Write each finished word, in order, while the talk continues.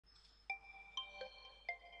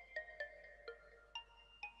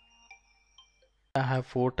I have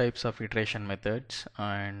four types of iteration methods,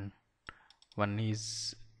 and one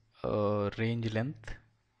is range length,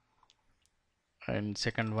 and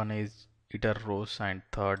second one is iterrows, and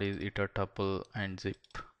third is itertuple and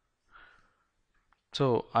zip.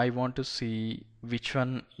 So I want to see which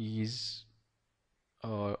one is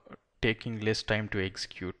uh, taking less time to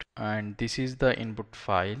execute, and this is the input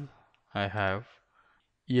file I have.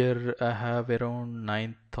 Here I have around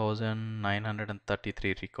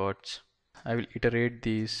 9,933 records. I will iterate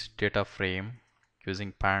this data frame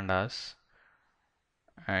using pandas,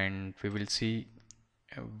 and we will see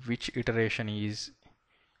which iteration is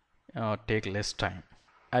take less time.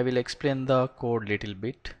 I will explain the code little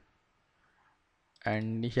bit,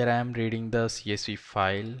 and here I am reading the CSV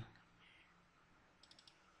file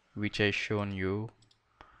which I shown you,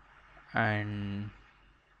 and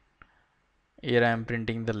here I am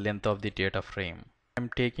printing the length of the data frame. I'm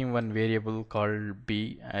taking one variable called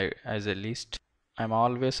b as a list. I'm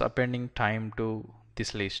always appending time to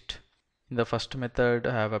this list. In the first method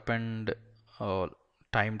I have append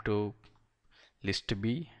time to list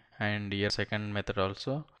b, and here second method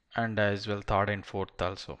also, and as well third and fourth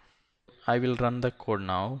also. I will run the code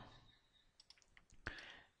now.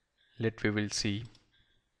 We will see.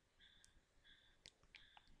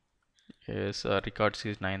 Yes, records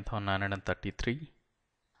is 9,933,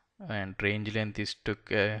 and range length is took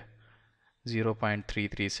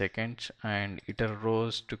 0.33 seconds, and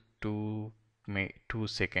iterrows took 2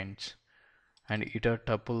 seconds, and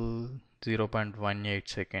itertuple 0.18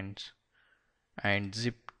 seconds, and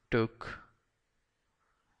zip took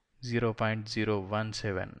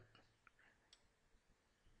 0.017.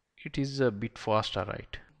 It is a bit faster,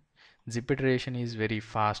 right? Zip iteration is very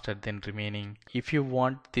faster than remaining. If you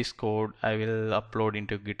want this code, I will upload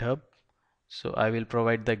into GitHub. So I will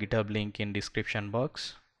provide the GitHub link in description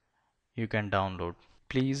box. You can download.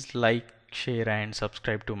 Please like, share and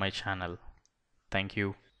subscribe to my channel. Thank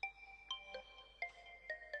you.